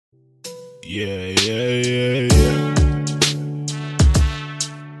Yeah.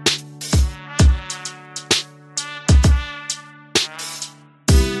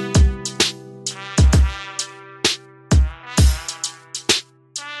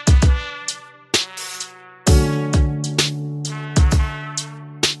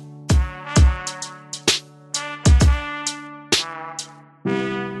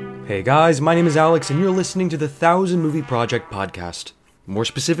 Hey guys, my name is Alex, and you're listening to the 1000 Movie Project podcast. More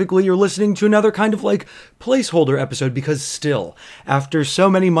specifically, you're listening to another kind of like placeholder episode because still, after so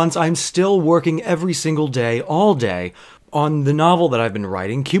many months, I'm still working every single day, all day, on the novel that I've been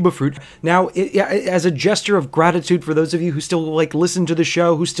writing, Cuba Fruit. Now, as a gesture of gratitude for those of you who still listen to the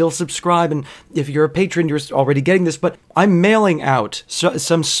show, who still subscribe, and if you're a patron, you're already getting this, but I'm mailing out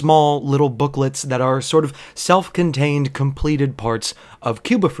some small little booklets that are sort of self-contained, completed parts of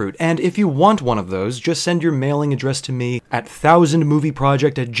Cuba Fruit. And if you want one of those, just send your mailing address to me at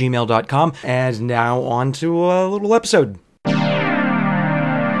 1000movieproject@gmail.com. And now on to a little episode.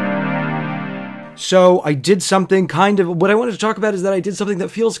 So I did something what I wanted to talk about is that I did something that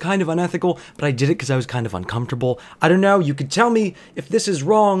feels kind of unethical, but I did it because I was kind of uncomfortable. I don't know, you could tell me if this is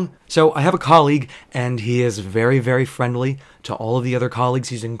wrong. So I have a colleague, and he is very, very friendly to all of the other colleagues.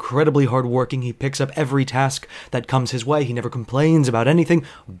 He's incredibly hardworking. He picks up every task that comes his way. He never complains about anything,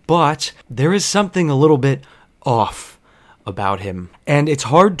 but there is something a little bit off about him. And it's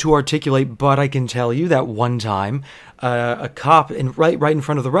hard to articulate, but I can tell you that one time, a cop, right in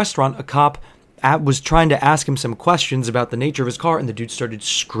front of the restaurant, a cop was trying to ask him some questions about the nature of his car, and the dude started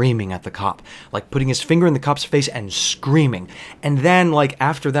screaming at the cop, like putting his finger in the cop's face and screaming. And then, like,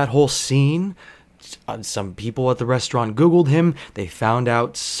 after that whole scene, some people at the restaurant Googled him. They found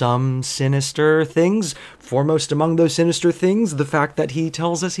out some sinister things. Foremost among those sinister things, the fact that he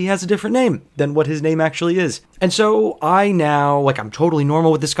tells us he has a different name than what his name actually is. And so I now, I'm totally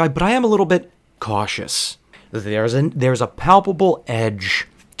normal with this guy, but I am a little bit cautious. There's a palpable edge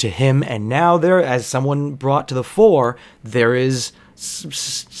to him, and now there, as someone brought to the fore, there is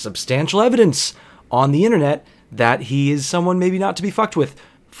substantial evidence on the internet that he is someone maybe not to be fucked with.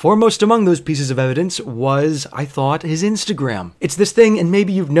 Foremost among those pieces of evidence was, I thought, his Instagram. It's this thing, and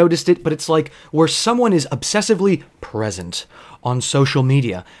maybe you've noticed it, but it's like where someone is obsessively present on social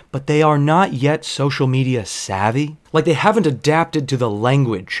media, but they are not yet social media savvy. Like, they haven't adapted to the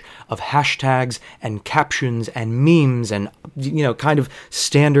language of hashtags and captions and memes and, kind of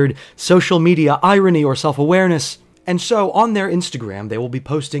standard social media irony or self-awareness. And so on their Instagram, they will be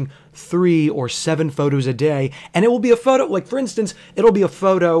posting 3 or 7 photos a day, and it will be a photo, for instance, it'll be a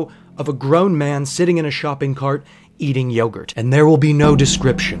photo of a grown man sitting in a shopping cart eating yogurt. And there will be no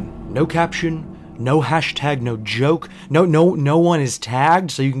description, no caption, no hashtag, no joke, no one is tagged,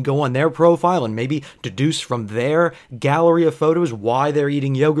 so you can go on their profile and maybe deduce from their gallery of photos why they're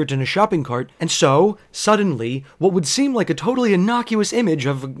eating yogurt in a shopping cart. And so, suddenly, what would seem like a totally innocuous image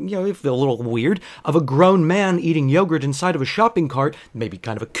of, if a little weird, of a grown man eating yogurt inside of a shopping cart, maybe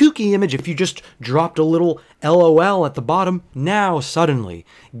kind of a kooky image if you just dropped a little LOL at the bottom, now suddenly,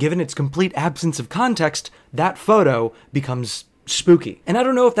 given its complete absence of context, that photo becomes spooky. And I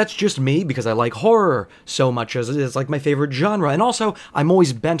don't know if that's just me, because I like horror so much, as it is like my favorite genre, and also I'm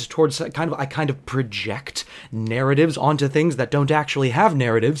always bent towards I kind of project narratives onto things that don't actually have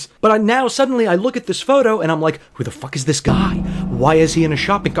narratives. But now suddenly I look at this photo and I'm like, who the fuck is this guy? Why is he in a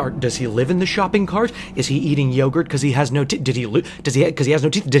shopping cart? Does he live in the shopping cart? Is he eating yogurt because he has no teeth? Because he has no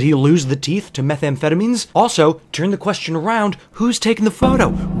teeth? Did he lose the teeth to methamphetamines? Also, turn the question around, who's taking the photo?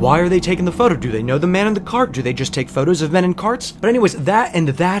 Why are they taking the photo? Do they know the man in the cart? Do they just take photos of men in carts? But anyways,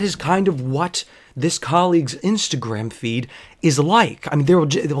 that is kind of what this colleague's Instagram feed is like. I mean,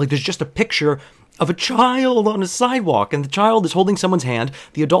 there's just a picture of a child on a sidewalk, and the child is holding someone's hand.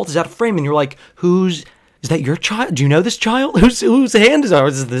 The adult is out of frame, and you're like, is that your child? Do you know this child? Whose hand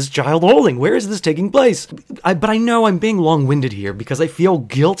is this child holding? Where is this taking place? But I know I'm being long-winded here because I feel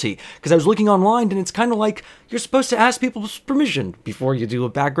guilty. Because I was looking online, and it's kind of like you're supposed to ask people's permission before you do a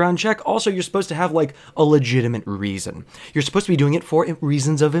background check. Also, you're supposed to have a legitimate reason. You're supposed to be doing it for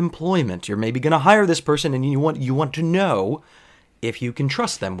reasons of employment. You're maybe going to hire this person, and you want to know if you can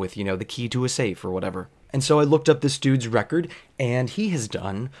trust them with, the key to a safe or whatever. And so I looked up this dude's record, and he has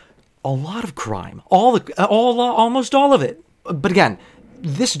done a lot of crime. Almost all of it. But again,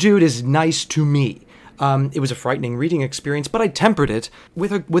 this dude is nice to me. It was a frightening reading experience, but I tempered it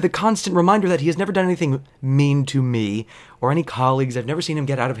with a constant reminder that he has never done anything mean to me or any colleagues. I've never seen him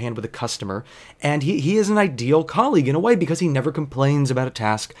get out of hand with a customer, and he is an ideal colleague in a way because he never complains about a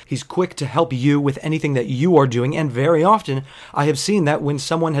task. He's quick to help you with anything that you are doing, and very often I have seen that when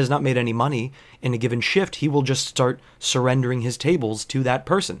someone has not made any money in a given shift, he will just start surrendering his tables to that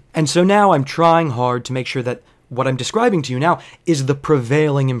person. And so now I'm trying hard to make sure that what I'm describing to you now is the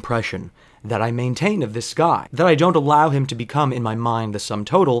prevailing impression that I maintain of this guy, that I don't allow him to become, in my mind, the sum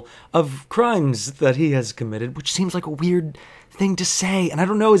total of crimes that he has committed, which seems like a weird thing to say. And I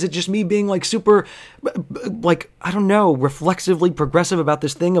don't know, is it just me being like super, like, I don't know, reflexively progressive about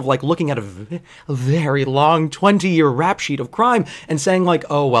this thing of like looking at a very long 20-year rap sheet of crime and saying like,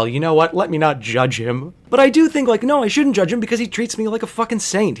 oh, well, you know what, let me not judge him. But I do think like, no, I shouldn't judge him because he treats me like a fucking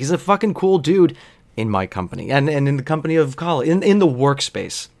saint. He's a fucking cool dude in my company and in the company of college, in the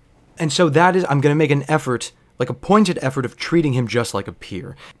workspace. And so that is, I'm going to make an effort, like a pointed effort of treating him just like a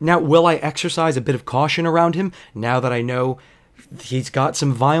peer. Now, will I exercise a bit of caution around him now that I know he's got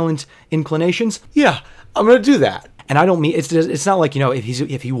some violent inclinations? Yeah, I'm going to do that. And I don't mean, it's not like, you know,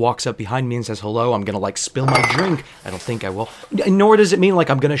 if he walks up behind me and says hello, I'm going to like spill my drink. I don't think I will. Nor does it mean like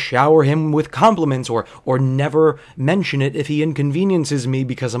I'm going to shower him with compliments or never mention it if he inconveniences me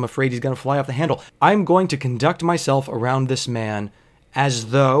because I'm afraid he's going to fly off the handle. I'm going to conduct myself around this man as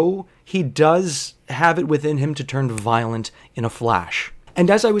though he does have it within him to turn violent in a flash. And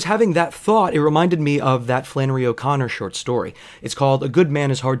as I was having that thought, it reminded me of that Flannery O'Connor short story. It's called A Good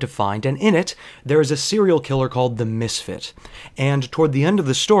Man is Hard to Find, and in it, there is a serial killer called the Misfit. And toward the end of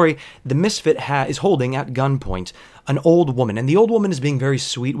the story, the Misfit is holding at gunpoint an old woman, and the old woman is being very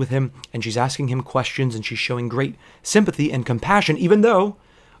sweet with him, and she's asking him questions, and she's showing great sympathy and compassion, even though,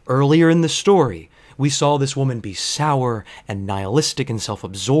 earlier in the story, we saw this woman be sour and nihilistic and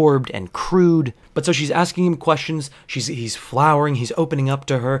self-absorbed and crude. But so she's asking him questions, he's flowering, he's opening up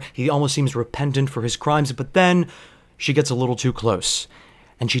to her, he almost seems repentant for his crimes, but then she gets a little too close,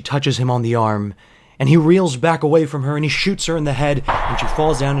 and she touches him on the arm, and he reels back away from her, and he shoots her in the head, and she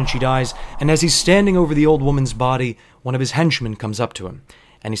falls down and she dies, and as he's standing over the old woman's body, one of his henchmen comes up to him,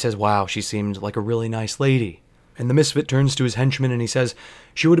 and he says, wow, she seemed like a really nice lady. And the Misfit turns to his henchman and he says,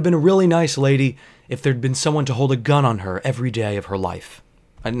 she would have been a really nice lady if there'd been someone to hold a gun on her every day of her life.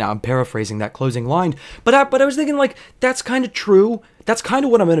 And now I'm paraphrasing that closing line, but I was thinking like, that's kind of true. That's kind of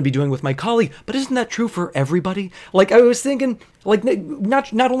what I'm going to be doing with my colleague, but isn't that true for everybody? Like I was thinking, like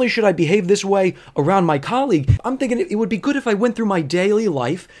not only should I behave this way around my colleague, I'm thinking it would be good if I went through my daily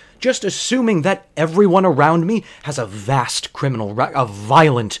life just assuming that everyone around me has a vast a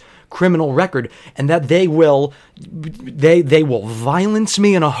violent criminal record, and that they will violence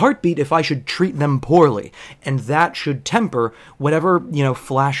me in a heartbeat if I should treat them poorly, and that should temper whatever, you know,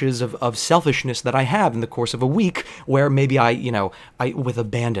 flashes of selfishness that I have in the course of a week, where maybe I with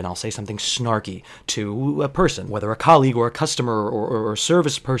abandon I'll say something snarky to a person, whether a colleague or a customer or a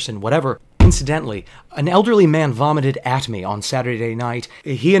service person, whatever. Incidentally, an elderly man vomited at me on Saturday night.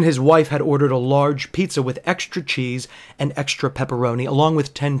 He and his wife had ordered a large pizza with extra cheese and extra pepperoni, along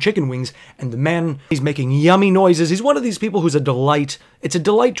with 10 chicken wings, and the man, he's making yummy noises. He's one of these people who's a delight. It's a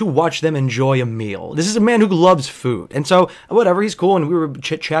delight to watch them enjoy a meal. This is a man who loves food, and so, whatever, he's cool, and we were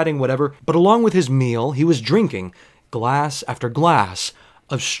chit-chatting, whatever. But along with his meal, he was drinking glass after glass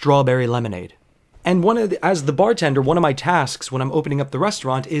of strawberry lemonade. And as the bartender, one of my tasks when I'm opening up the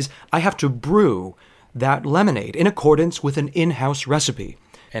restaurant is I have to brew that lemonade in accordance with an in-house recipe.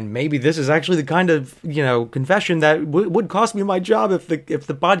 And maybe this is actually the kind of, confession that would cost me my job if the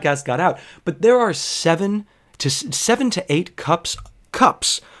podcast got out. But there are 7 to 8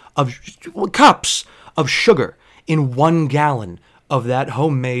 cups of sugar in 1 gallon of that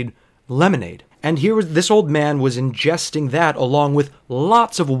homemade lemonade. And this old man was ingesting that along with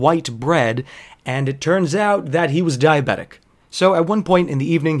lots of white bread, and it turns out that he was diabetic. So at one point in the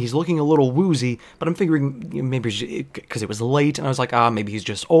evening, he's looking a little woozy, but I'm figuring maybe because it was late, and I was like, maybe he's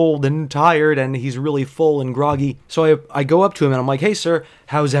just old and tired, and he's really full and groggy. So I go up to him, and I'm like, hey, sir,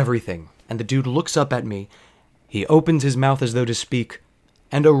 how's everything? And the dude looks up at me, he opens his mouth as though to speak,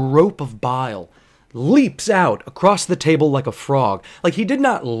 and a rope of bile leaps out across the table like a frog. Like he did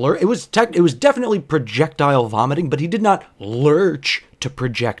not lurch. It was definitely projectile vomiting, but he did not lurch to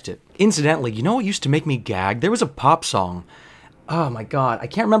project it. Incidentally, you know what used to make me gag? There was a pop song. Oh my god, I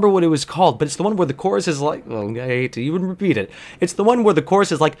can't remember what it was called, but it's the one where the chorus is like, I hate to even repeat it. It's the one where the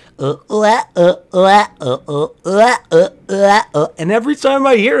chorus is like, and every time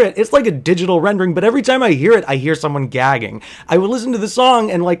I hear it, it's like a digital rendering, but every time I hear it, I hear someone gagging. I would listen to the song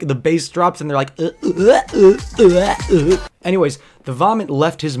and like the bass drops and they're like, Anyways, the vomit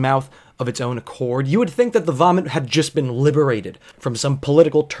left his mouth of its own accord. You would think that the vomit had just been liberated from some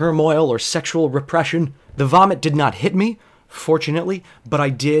political turmoil or sexual repression. The vomit did not hit me, fortunately, but I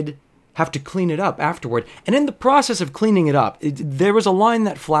did have to clean it up afterward. And in the process of cleaning it up, there was a line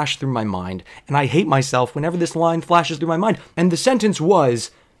that flashed through my mind, and I hate myself whenever this line flashes through my mind. And the sentence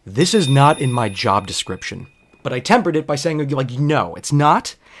was, "This is not in my job description." But I tempered it by saying, like, no, it's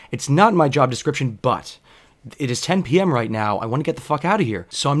not. It's not in my job description, but it is 10 p.m. right now. I want to get the fuck out of here.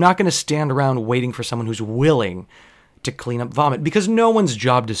 So I'm not going to stand around waiting for someone who's willing to clean up vomit, because no one's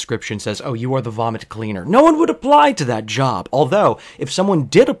job description says, oh, you are the vomit cleaner. No one would apply to that job. Although, if someone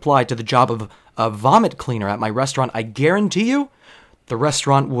did apply to the job of a vomit cleaner at my restaurant, I guarantee you, the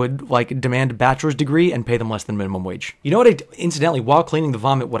restaurant would, demand a bachelor's degree and pay them less than minimum wage. You know what incidentally, while cleaning the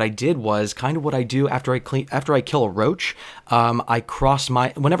vomit, what I did was kind of what I do after I kill a roach.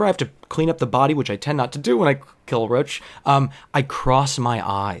 Whenever I have to clean up the body, which I tend not to do when I kill a roach, I cross my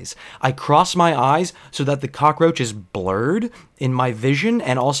eyes. I cross my eyes so that the cockroach is blurred in my vision,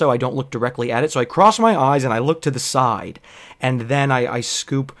 and also I don't look directly at it. So I cross my eyes and I look to the side, and then I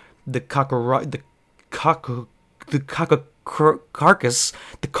scoop the carcass,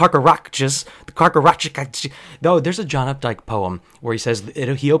 the carcarachus. No, there's a John Updike poem where he says,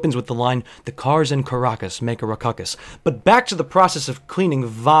 he opens with the line, the cars in Caracas make a racuckus. But back to the process of cleaning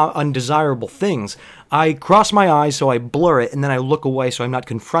undesirable things. I cross my eyes so I blur it, and then I look away so I'm not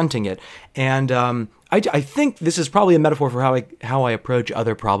confronting it. And I think this is probably a metaphor for how I approach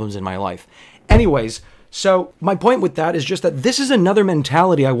other problems in my life. Anyways, so my point with that is just that this is another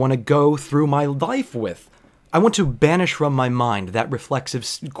mentality I want to go through my life with. I want to banish from my mind that reflexive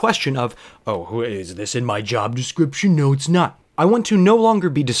question of, oh, is this in my job description? No, it's not. I want to no longer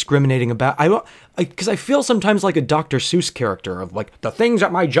be discriminating about, because I feel sometimes like a Dr. Seuss character of the things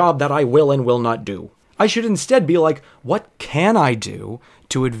at my job that I will and will not do. I should instead be like, what can I do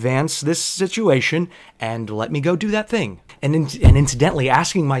to advance this situation, and let me go do that thing? And incidentally,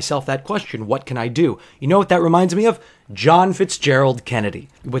 asking myself that question, what can I do? You know what that reminds me of? John Fitzgerald Kennedy,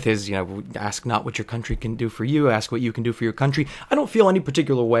 with his, ask not what your country can do for you, ask what you can do for your country. I don't feel any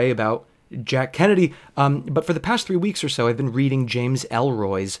particular way about Jack Kennedy, but for the past 3 weeks or so, I've been reading James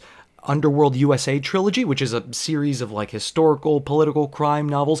Ellroy's Underworld USA trilogy, which is a series of historical, political crime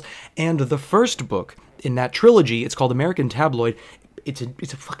novels, and the first book in that trilogy, it's called American Tabloid. It's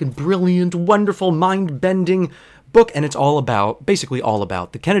a fucking brilliant, wonderful, mind-bending book, and it's basically all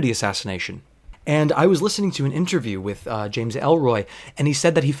about the Kennedy assassination. And I was listening to an interview with James Ellroy, and he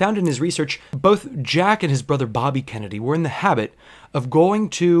said that he found in his research both Jack and his brother Bobby Kennedy were in the habit of going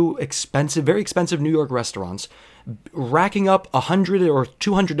to very expensive New York restaurants, racking up $100 or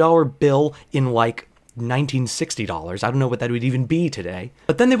 $200 bill in $1960. I don't know what that would even be today.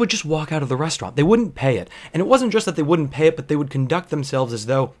 But then they would just walk out of the restaurant. They wouldn't pay it. And it wasn't just that they wouldn't pay it, but they would conduct themselves as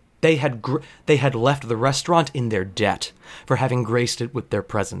though they had left the restaurant in their debt for having graced it with their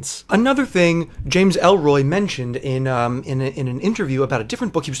presence. Another thing James Ellroy mentioned in an interview about a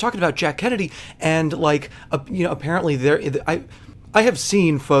different book, he was talking about Jack Kennedy, and apparently I have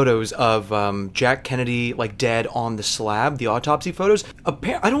seen photos of Jack Kennedy dead on the slab, the autopsy photos.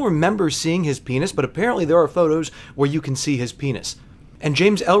 I don't remember seeing his penis, but apparently there are photos where you can see his penis. And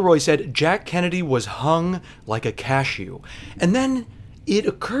James Ellroy said Jack Kennedy was hung like a cashew. And then it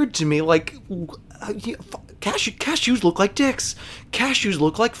occurred to me, cashews look like dicks. Cashews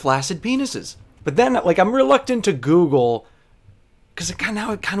look like flaccid penises. But then, I'm reluctant to Google, because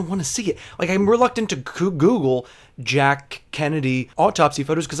now I kind of want to see it. I'm reluctant to Google Jack Kennedy autopsy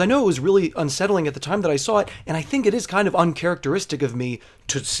photos, because I know it was really unsettling at the time that I saw it, and I think it is kind of uncharacteristic of me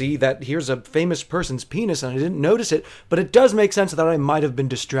to see that here's a famous person's penis and I didn't notice it, but it does make sense that I might have been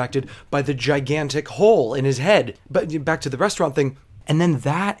distracted by the gigantic hole in his head. But back to the restaurant thing. And then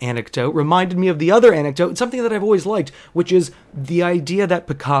that anecdote reminded me of the other anecdote, something that I've always liked, which is the idea that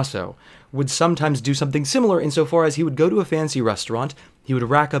Picasso would sometimes do something similar insofar as he would go to a fancy restaurant, he would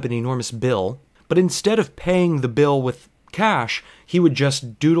rack up an enormous bill, but instead of paying the bill with cash, he would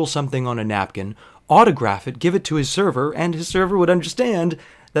just doodle something on a napkin, autograph it, give it to his server, and his server would understand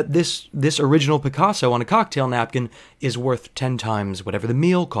that this original Picasso on a cocktail napkin is worth 10 times whatever the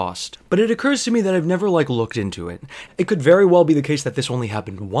meal cost. But it occurs to me that I've never looked into it. It could very well be the case that this only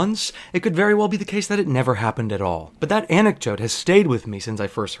happened once. It could very well be the case that it never happened at all. But that anecdote has stayed with me since I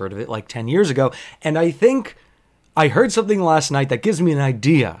first heard of it 10 years ago, and I think I heard something last night that gives me an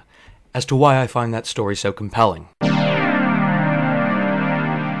idea as to why I find that story so compelling.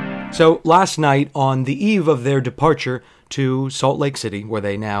 So last night, on the eve of their departure to Salt Lake City, where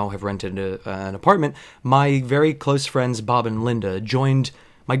they now have rented an apartment, my very close friends Bob and Linda joined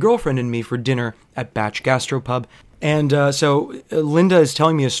my girlfriend and me for dinner at Batch Gastropub. And so Linda is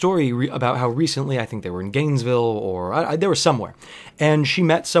telling me a story about how recently, I think they were in Gainesville or they were somewhere, and she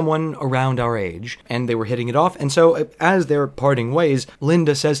met someone around our age, and they were hitting it off. And so as they're parting ways,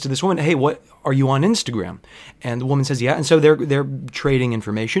 Linda says to this woman, "Hey, what are you on Instagram?" And the woman says, "Yeah." And so they're trading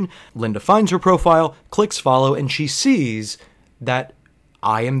information. Linda finds her profile, clicks follow, and she sees that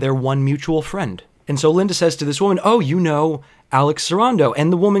I am their one mutual friend. And so Linda says to this woman, "Oh, you know Alex Sarando?"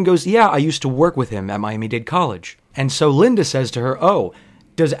 And the woman goes, "Yeah, I used to work with him at Miami-Dade College." And so Linda says to her, "Oh,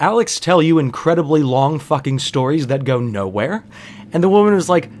 does Alex tell you incredibly long fucking stories that go nowhere?" And the woman was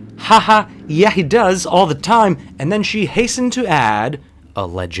like, "Haha, yeah, he does all the time." And then she hastened to add,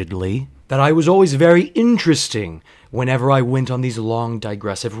 allegedly, that I was always very interesting whenever I went on these long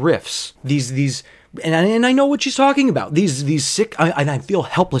digressive riffs. And I know what she's talking about. These sick, and I feel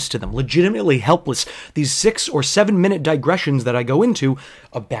helpless to them, legitimately helpless. These 6 or 7 minute digressions that I go into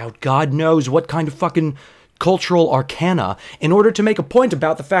about God knows what kind of fucking cultural arcana in order to make a point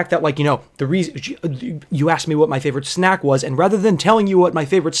about the fact that, like, you know, the reason you asked me what my favorite snack was, and rather than telling you what my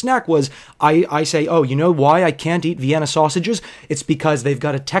favorite snack was, I say, "Oh, you know why I can't eat Vienna sausages? It's because they've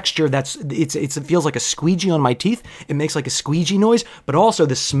got a texture it feels like a squeegee on my teeth. It makes like a squeegee noise, but also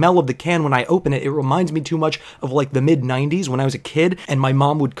the smell of the can when I open it, it reminds me too much of like the mid-90s when I was a kid and my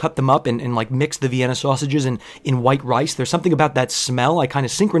mom would cut them up and like mix the Vienna sausages in white rice. There's something about that smell. I kind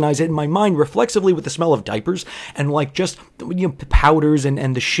of synchronize it in my mind reflexively with the smell of diapers and like just, you know, powders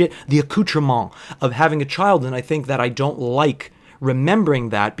and the shit, the accoutrement of having a child. And I think that I don't like remembering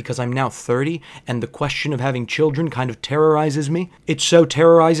that because I'm now 30 and the question of having children kind of terrorizes me. It so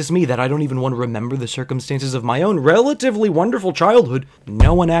terrorizes me that I don't even want to remember the circumstances of my own relatively wonderful childhood.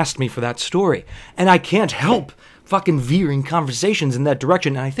 No one asked me for that story. And I can't help fucking veering conversations in that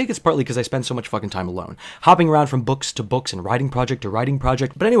direction, and I think it's partly because I spend so much fucking time alone, hopping around from books to books and writing project to writing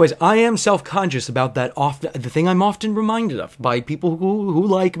project. But anyways, I am self-conscious about that. The thing I'm often reminded of by people who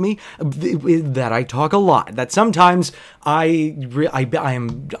like me, that I talk a lot, that sometimes I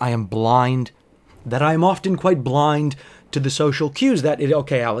am blind, that I am often quite blind to the social cues that,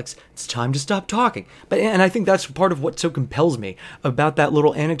 okay, Alex, it's time to stop talking. And I think that's part of what so compels me about that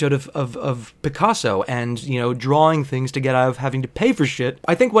little anecdote of Picasso and, you know, drawing things to get out of having to pay for shit.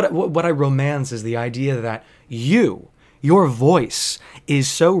 I think what I romance is the idea that your voice is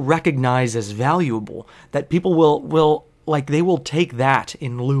so recognized as valuable that people will they will take that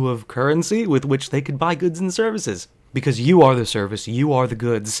in lieu of currency with which they could buy goods and services. Because you are the service, you are the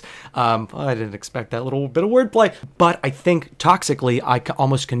goods. I didn't expect that little bit of wordplay. But I think toxically, I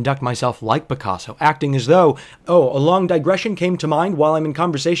almost conduct myself like Picasso, acting as though, a long digression came to mind while I'm in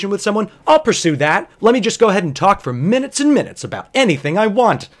conversation with someone. I'll pursue that. Let me just go ahead and talk for minutes and minutes about anything I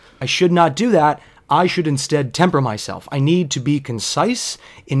want. I should not do that. I should instead temper myself. I need to be concise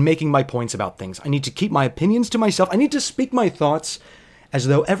in making my points about things. I need to keep my opinions to myself. I need to speak my thoughts as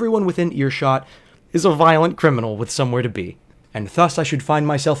though everyone within earshot is a violent criminal with somewhere to be. And thus I should find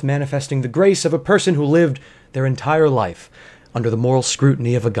myself manifesting the grace of a person who lived their entire life under the moral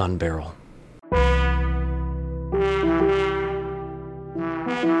scrutiny of a gun barrel.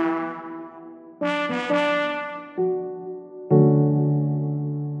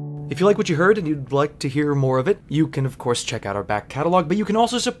 If you like what you heard and you'd like to hear more of it, you can of course check out our back catalog, but you can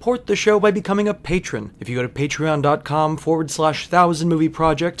also support the show by becoming a patron. If you go to patreon.com/1000 Movie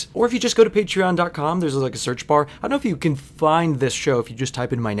Project, or if you just go to patreon.com, there's like a search bar. I don't know if you can find this show if you just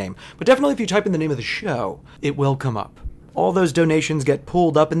type in my name, but definitely if you type in the name of the show, it will come up. All those donations get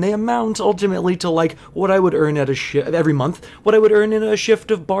pulled up and they amount ultimately to like what I would earn at every month, what I would earn in a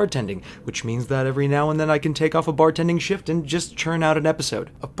shift of bartending, which means that every now and then I can take off a bartending shift and just churn out an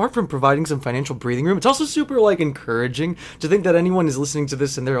episode. Apart from providing some financial breathing room, it's also super like encouraging to think that anyone is listening to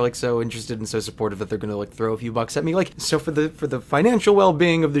this and they're like so interested and so supportive that they're going to like throw a few bucks at me. Like, so for the financial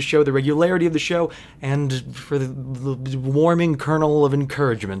well-being of the show, the regularity of the show, and for the warming kernel of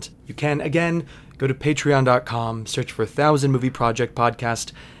encouragement, you can again go to patreon.com, search for 1000 Movie Project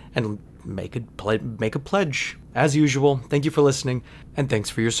Podcast, and make a pledge. As usual, thank you for listening, and thanks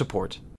for your support.